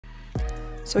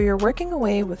So you're working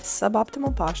away with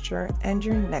suboptimal posture and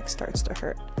your neck starts to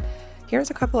hurt. Here's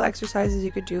a couple of exercises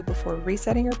you could do before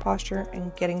resetting your posture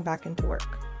and getting back into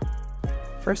work.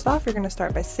 First off, you're going to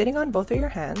start by sitting on both of your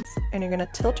hands and you're going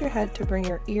to tilt your head to bring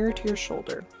your ear to your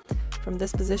shoulder. From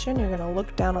this position, you're going to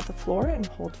look down at the floor and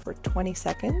hold for 20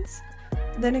 seconds.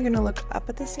 Then you're going to look up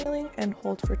at the ceiling and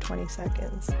hold for 20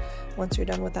 seconds. Once you're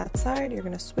done with that side, you're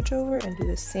going to switch over and do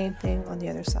the same thing on the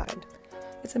other side.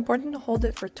 It's important to hold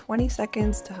it for 20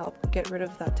 seconds to help get rid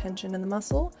of that tension in the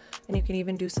muscle, and you can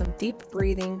even do some deep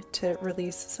breathing to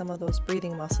release some of those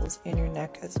breathing muscles in your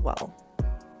neck as well.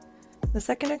 The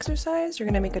second exercise, you're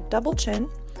going to make a double chin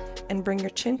and bring your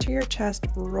chin to your chest,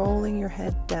 rolling your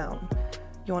head down.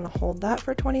 You want to hold that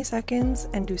for 20 seconds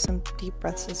and do some deep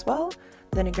breaths as well.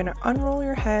 Then you're going to unroll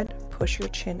your head, push your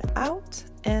chin out,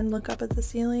 and look up at the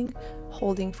ceiling,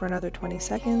 holding for another 20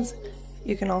 seconds.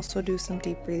 You can also do some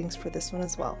deep breathings for this one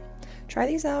as well. Try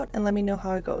these out and let me know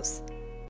how it goes.